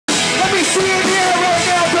see in the air right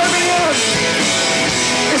now, Birmingham.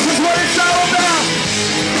 This is what it's all about.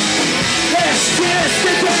 Let's dance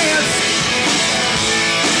to dance.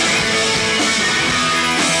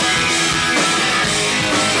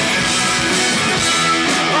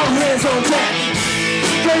 All hands on deck.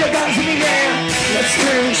 Throw your guns in the air. Let's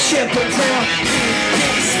turn the ship around.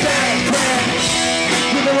 Can't stand back.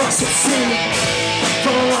 We've been lost at sea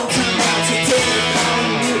for a long time now. Today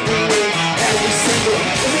on you every single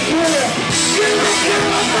year. Get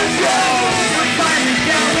on my show. We're finally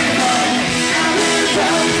going home. I'm here to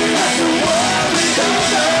tell you that the war is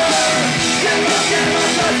over. Get on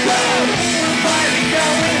my show. We're finally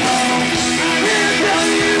going home. I'm here to tell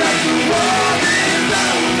you that the war is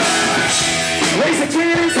over. Raise the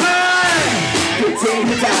kids high. Good day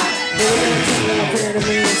to die. We're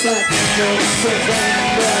enemies like no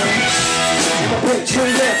surrender. I'm a picture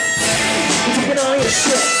lip. We're taking all your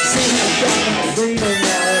shit. See how I'm freedom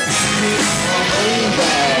now. I'm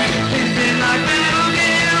over. It's been like that on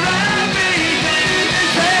here. Everything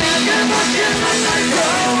is there. Get my night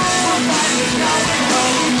home. We're finally going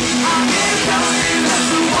home. I'm here telling you that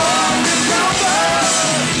the war is over.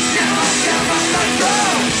 Get my night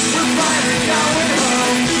home. We're finally going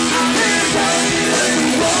home. I'm here telling you that the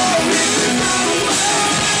war is over.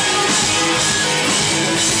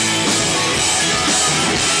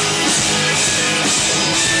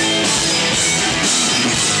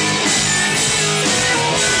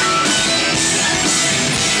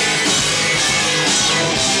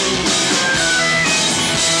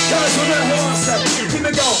 Guys, we're gonna hold on a second. Keep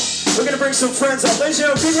it going. We're gonna bring some friends up. Ladies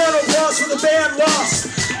and gentlemen, big round of applause for the band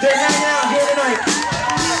Lost. They're hanging out here tonight.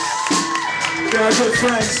 They're our good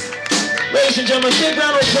friends. Ladies and gentlemen, big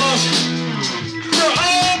round of applause for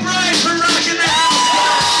Allbright for rocking the house.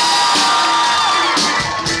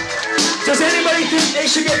 Does anybody think they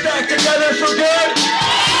should get back together for good?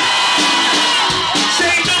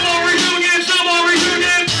 Say no more reunion, no more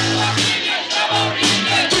reunion.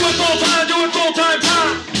 Do it full time, do it full time.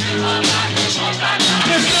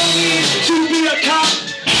 There's no need to be a cop.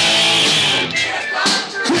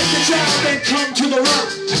 Quit the job and come to the rock.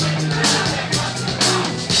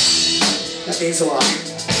 That means a lot.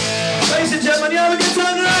 Ladies and gentlemen, you have a good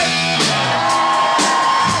time tonight?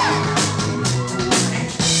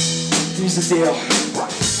 Here's the deal.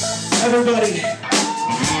 Everybody, I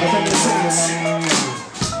think this is.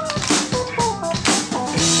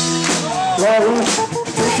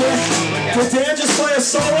 Did Dan just play a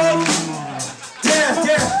solo? Dan,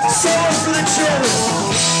 solo for the children.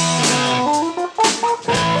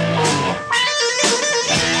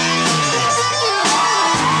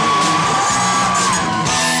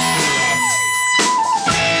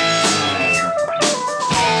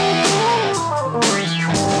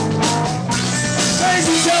 Ladies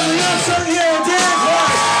and gentlemen, you have something here on Dan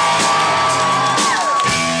Clark.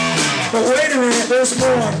 But wait a minute, there's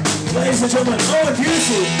more. Ladies and gentlemen, Owen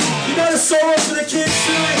Busey, you got a solo for the kids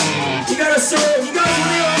tonight? You got a solo? You guys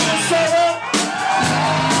real on a solo?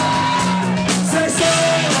 Say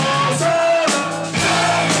solo, solo.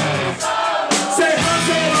 Say Han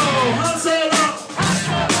Solo, Han Solo. Han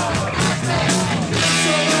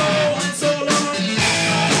Solo.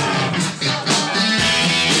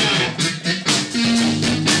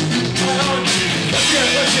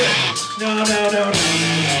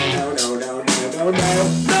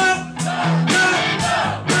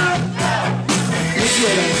 Let's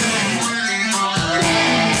hear it. No.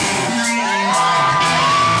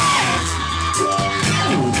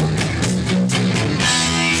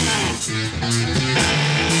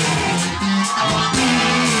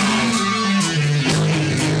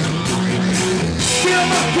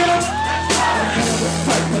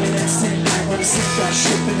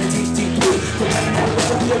 Ship in a deep blue. But I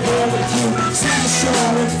never be a girl with you. Stand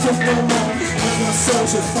ashore and fit no more. When my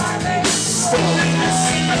soldier finally stories.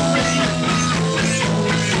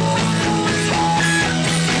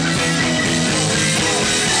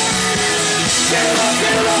 Get up,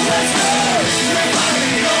 let's